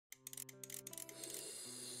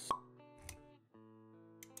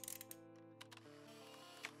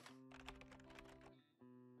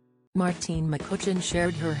Martine McCutcheon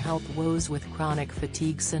shared her health woes with chronic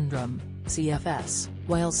fatigue syndrome, CFS,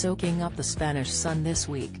 while soaking up the Spanish sun this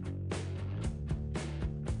week.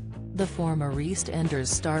 The former EastEnders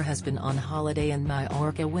star has been on holiday in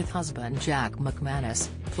Majorca with husband Jack McManus,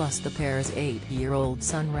 plus the pair's 8-year-old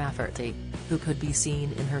son Rafferty, who could be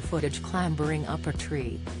seen in her footage clambering up a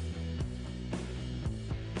tree.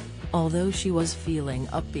 Although she was feeling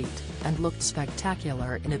upbeat, and looked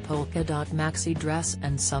spectacular in a polka-dot maxi dress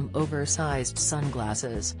and some oversized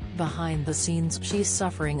sunglasses, behind the scenes she's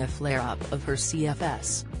suffering a flare-up of her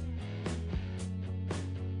CFS.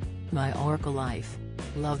 Majorca life.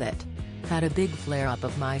 Love it. Had a big flare-up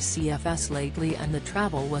of my CFS lately and the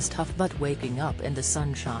travel was tough, but waking up in the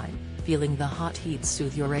sunshine, feeling the hot heat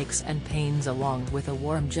soothe your aches and pains along with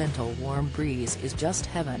a gentle warm breeze is just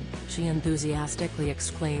heaven, she enthusiastically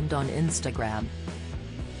exclaimed on Instagram.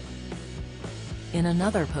 In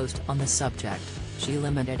another post on the subject, she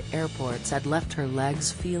lamented airports had left her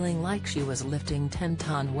legs feeling like she was lifting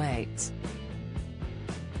 10-ton weights.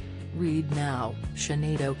 Read now.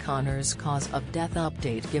 Sinead O'Connor's cause of death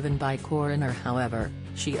update given by coroner. However,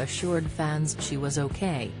 she assured fans she was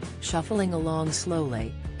okay, shuffling along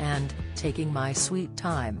slowly, and taking my sweet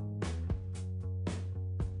time.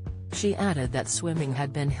 She added that swimming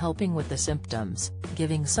had been helping with the symptoms,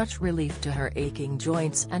 giving such relief to her aching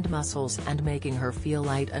joints and muscles and making her feel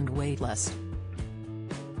light and weightless.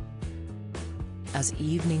 As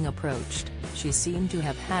evening approached, she seemed to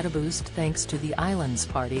have had a boost thanks to the island's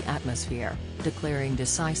party atmosphere, declaring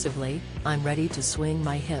decisively, "I'm ready to swing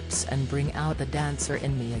my hips and bring out the dancer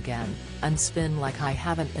in me again, and spin like I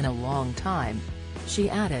haven't in a long time." She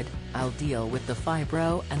added, "I'll deal with the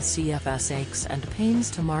fibro and CFS aches and pains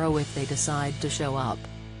tomorrow if they decide to show up.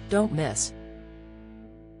 Don't miss."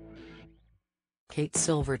 Kate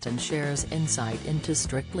Silverton shares insight into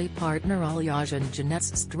Strictly partner Alyosha and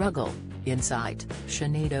Jeanette's struggle. Insight.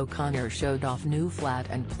 Sinead O'Connor showed off new flat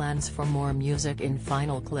and plans for more music in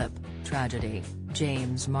final clip. Tragedy.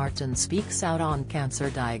 James Martin speaks out on cancer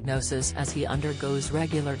diagnosis as he undergoes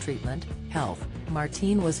regular treatment. Health.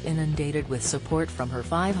 Martine was inundated with support from her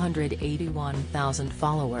 581,000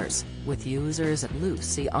 followers, with users at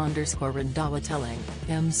Lucy_Randawa telling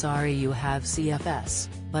him, "Sorry you have CFS,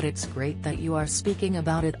 but it's great that you are speaking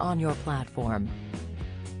about it on your platform."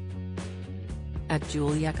 At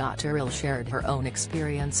Julia Cotterill shared her own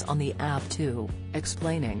experience on the app too,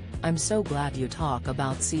 explaining, "I'm so glad you talk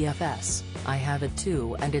about CFS, I have it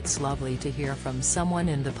too, and it's lovely to hear from someone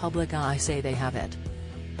in the public eye say they have it.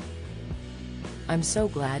 I'm so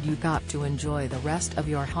glad you got to enjoy the rest of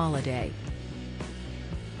your holiday."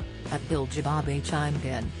 At Bill Jababe chimed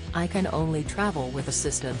in, "I can only travel with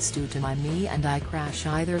assistance due to my knee and I crash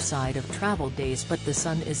either side of travel days, but the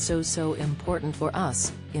sun is so important for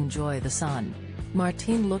us, enjoy the sun."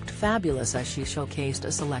 Martine looked fabulous as she showcased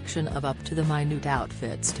a selection of up-to-the-minute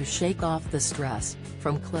outfits to shake off the stress,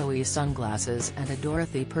 from Chloe sunglasses and a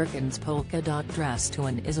Dorothy Perkins polka-dot dress to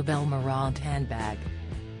an Isabel Marant handbag.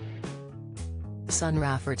 Son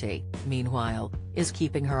Rafferty, meanwhile, is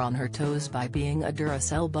keeping her on her toes by being a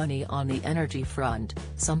Duracell bunny on the energy front,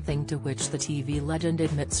 something to which the TV legend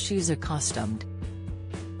admits she's accustomed.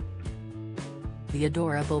 The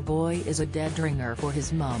adorable boy is a dead ringer for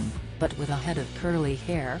his mum, but with a head of curly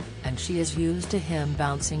hair, and she is used to him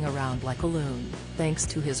bouncing around like a loon, thanks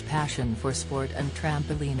to his passion for sport and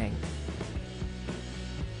trampolining.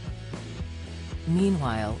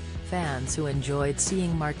 Meanwhile, fans who enjoyed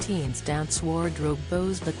seeing Martine's dance wardrobe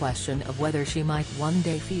posed the question of whether she might one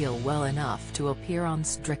day feel well enough to appear on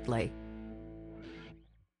Strictly.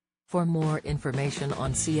 For more information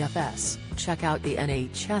on CFS, check out the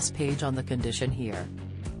NHS page on the condition here.